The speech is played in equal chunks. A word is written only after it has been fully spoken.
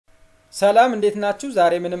ሰላም እንዴት ናችሁ?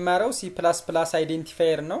 ዛሬ የምንማረው C++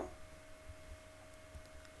 identifier ነው።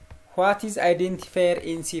 What is identifier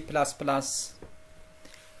in C++?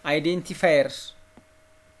 Identifier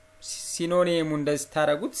ሲኖኒሙ እንደዚህ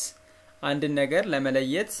ታረጉት አንድ ነገር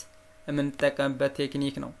ለመለየት የምንጠቀምበት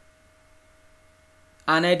ቴክኒክ ነው።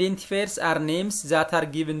 Identifiers are names that are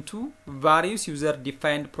given to various user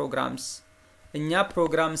defined programs. እኛ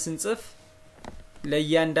ፕሮግራም ስንጽፍ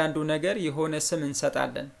ለእያንዳንዱ ነገር የሆነ ስም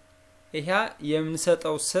እንሰጣለን። ይሄ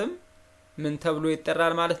የምንሰጠው ስም ምን ተብሎ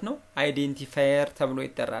ይጠራል ማለት ነው? አይዴንቲፋየር ተብሎ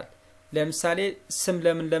ይጠራል። ለምሳሌ ስም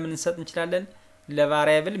ለምን እንሰጥ እንችላለን?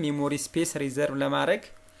 ለቫሪያብል ሜሞሪ ስፔስ ሪዘርቭ ለማድረግ፣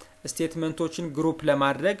 ስቴትመንቶችን ግሩፕ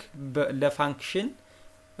ለማድረግ፣ ለፋንክሽን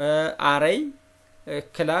አሬይ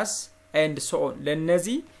ክላስ ኤንድ ሶ ኦን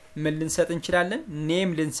ለነዚህ ምን ልንሰጥ እንችላለን? ኔም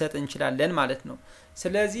ልንሰጥ እንችላለን ማለት ነው።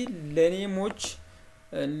 ስለዚህ ለኔሞች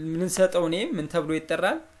ልንሰጠው ኔም ምን ተብሎ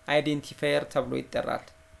ይጠራል? አይዴንቲፋየር ተብሎ ይጠራል።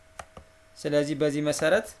 ስለዚህ በዚህ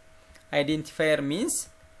መሰረት identifier means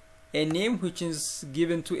a name which is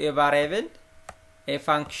given to a variable, a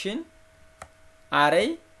function, array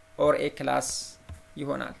or a class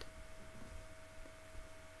ይሆናል።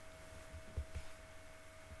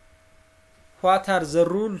 What are the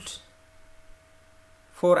rules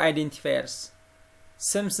for identifiers?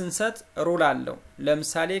 ስም ስንሰጥ ሩል አለው።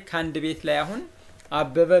 ለምሳሌ ካንድ ቤት ላይ አሁን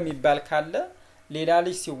አበበ የሚባል ካለ ሌላ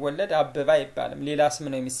ልጅ ሲወለድ አበባ አይባልም፣ ሌላ ስም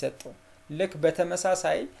ነው የሚሰጠው። ልክ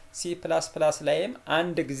በተመሳሳይ C++ ላይም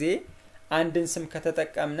አንድ ጊዜ አንድን ስም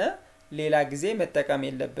ከተጠቀምነ ሌላ ጊዜ መጠቀም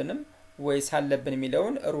የለብንም ወይስ አለብን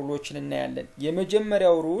የሚለውን ሩሎችን እናያለን።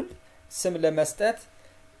 የመጀመሪያው ሩል ስም ለመስጠት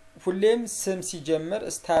ሁሌም ስም ሲጀምር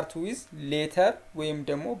start with letter ወይም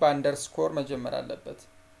ደግሞ በአንደርስኮር መጀመር አለበት።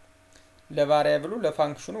 ለቫሪያብሉ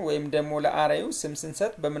ለፋንክሽኑ ወይም ደግሞ ለአሬዩ ስም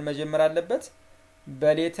ስንሰጥ በምን መጀመር አለበት?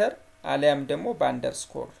 በሌተር አሊያም ደግሞ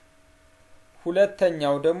በአንደርስኮር።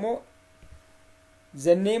 ሁለተኛው ደግሞ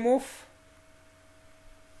the name of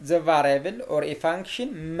the variable or a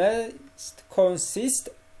function must consist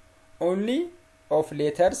only of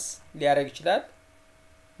letters ሊያደርግ ይችላል፣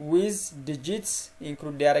 with digits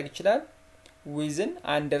include ሊያደርግ ይችላል፣ with an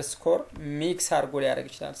underscore mix አድርጎ ሊያደርግ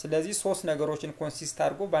ይችላል። ስለዚህ ሶስት ነገሮችን ኮንሲስት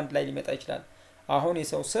አድርጎ ባንድ ላይ ሊመጣ ይችላል። አሁን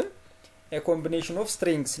የሰው ስም a combination of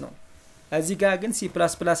strings ነው። እዚህ ጋር ግን C++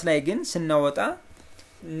 ላይ ግን ስናወጣ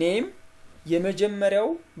name የመጀመሪያው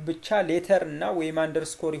ብቻ ሌተር እና ወይም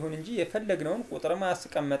አንደርስኮር ይሁን እንጂ የፈለግነውን ቁጥር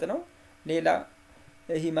ማስቀመጥ ነው፣ ሌላ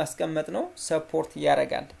ይሄ ማስቀመጥ ነው ሰፖርት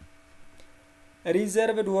ያደርጋል።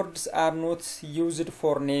 reserved words are not used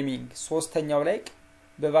for naming ሶስተኛው ላይ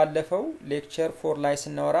በባለፈው ሌክቸር 4 ላይ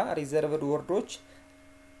ስናወራ reserved words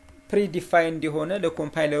predefined የሆነ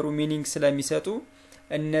ለኮምፓይለሩ ሚኒንግ ስለሚሰጡ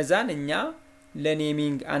እነዛን እኛ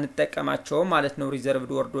ለኔሚንግ አንጠቀማቸው ማለት ነው።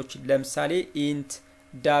 reserved words ለምሳሌ int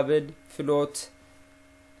double float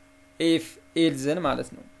if else ማለት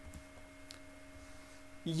ነው።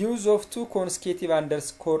 use of two consecutive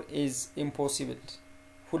underscore is impossible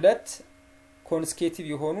ሁለት consecutive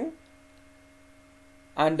የሆኑ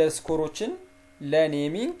አንደርስኮሮችን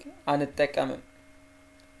ለኔሚንግ አንጠቀምም።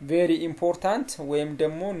 very important ወይም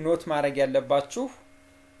ደግሞ ኖት ማድረግ ያለባችሁ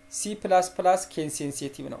C++ case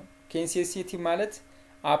sensitive ነው። case sensitive ማለት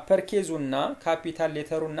አፐር ኬዙና ካፒታል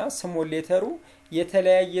ሌተሩና ስሞል ሌተሩ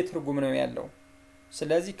የተለያየ ትርጉም ነው ያለው።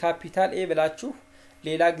 ስለዚህ ካፒታል A ብላችሁ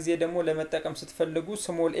ሌላ ጊዜ ደግሞ ለመጠቀም ስትፈልጉ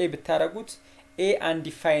ስሞል A ብታረጉት A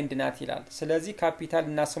undefined ናት ይላል። ስለዚህ ካፒታል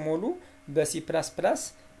እና ስሞሉ በC++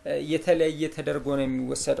 የተለያየ ተደርጎ ነው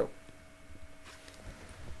የሚወሰደው።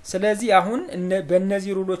 ስለዚህ አሁን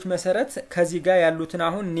በእነዚህ ሩሎች መሰረት ከዚህ ጋር ያሉትን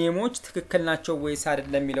አሁን ኔሞች ትክክል ናቸው ወይስ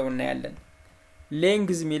አይደለም የሚለው እናያለን።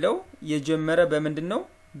 length ሚለው የጀመረ በምንድነው?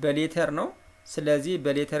 በሌተር ነው። ስለዚህ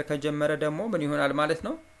በሌተር ከጀመረ ደግሞ ምን ይሆናል ማለት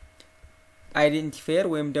ነው? አይዴንቲፋየር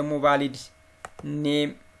ወይም ደግሞ ቫሊድ ኔም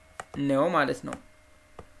ነው ማለት ነው።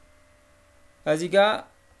 እዚህ ጋር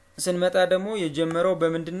ስንመጣ ደግሞ የጀመረው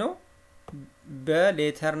በምንድነው?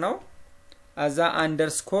 በሌተር ነው። አዛ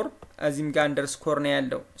አንደርስኮር እዚህም ጋር አንደርስኮር ነው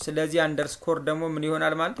ያለው። ስለዚህ አንደርስኮር ደግሞ ምን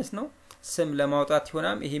ይሆናል ማለት ነው? ስም ለማውጣት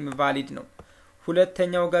ይሆናል። ይሄም ቫሊድ ነው።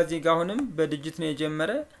 ሁለተኛው ጋር እዚህ ጋር አሁንም በዲጂት ነው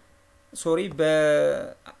የጀመረ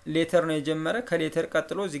በሌተር ነው የጀመረ ከሌተር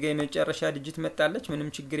ቀጥሎ እዚህ ጋር የመጨረሻ ዲጂት መጣለች፣ ምንም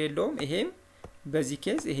ችግር የለውም። ይሄም በዚህ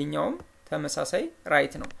ኬዝ ይሄኛውም ተመሳሳይ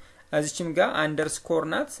ራይት ነው። እዚህም ጋር አንደርስኮር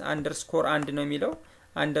ናት፣ አንደርስኮር አንድ ነው የሚለው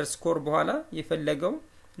አንደርስኮር በኋላ የፈለገው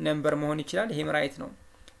ነምበር መሆን ይችላል፣ ይሄም ራይት ነው።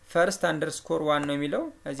 ፈርስት አንደርስኮር 1 ነው የሚለው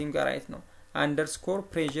እዚህም ጋር ራይት ነው። አንደርስኮር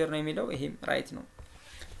ፕሬዠር ነው የሚለው ይሄም ራይት ነው።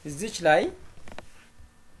 እዚች ላይ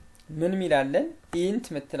ምን ሚላለን? ኢንት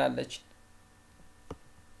ምትላለች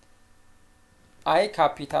አይ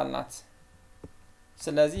ካፒታል ናት።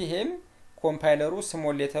 ስለዚህ ይሄም ኮምፓይለሩ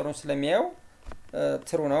ስሞል ሌተሩን ስለሚያየው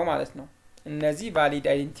ትሩ ነው ማለት ነው እነዚህ ቫሊድ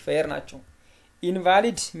አይደንቲፋየር ናቸው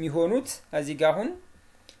ኢንቫሊድ የሚሆኑት እዚህ ጋር አሁን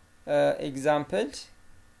ኤግዛምፕል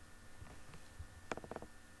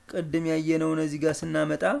ቀደም ያየነው እዚህ ጋር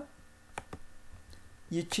ስናመጣ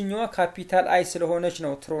ይችኛዋ ካፒታል አይ ስለሆነች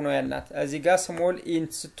ነው ትሩ ነው ያልናት እዚህ ጋር ስሞል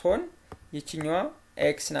ኢንት ስትሆን ይችኛዋ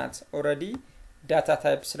ኤክስ ናት ኦሬዲ ዳታ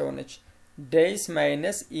ታይፕ ስለሆነች days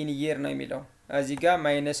minus in year ነው የሚለው እዚህ ጋር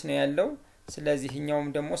ማይነስ ነው ያለው ስለዚህ ኛውም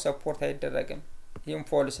ደግሞ ሰፖርት አይደረግም ይሄም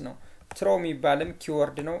ፎልስ ነው ትሩ የሚባልም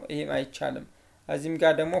ኪወርድ ነው ይሄም አይቻልም እዚህም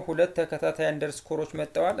ጋር ደግሞ ሁለት ተከታታይ አንደርስኮሮች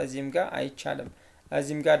መጣዋል እዚህም ጋር አይቻልም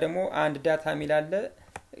እዚህም ጋር ደግሞ አንድ ዳታ ሚላለ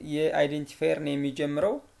የአይደንቲፋየር ነው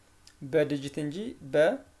የሚጀምረው በዲጂት እንጂ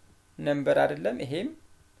በነምበር አይደለም ይሄም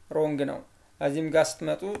ሮንግ ነው እዚህም ጋር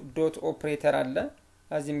ስትመጡ ዶት ኦፕሬተር አለ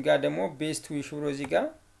እዚህም ጋር ደግሞ ቤስት ዊሽ ብሎ እዚህ ጋር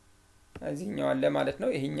እዚህኛው አለ ማለት ነው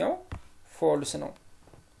ይሄኛው ፎልስ ነው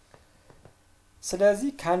ስለዚህ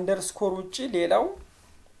ከአንደርስኮር ውጪ ሌላው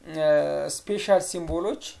ስፔሻል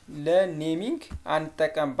ሲምቦሎች ለኔሚንግ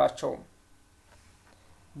አንጠቀምባቸውም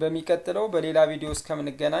በሚቀጥለው በሌላ ቪዲዮ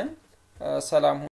እስከምንገናኝ ሰላም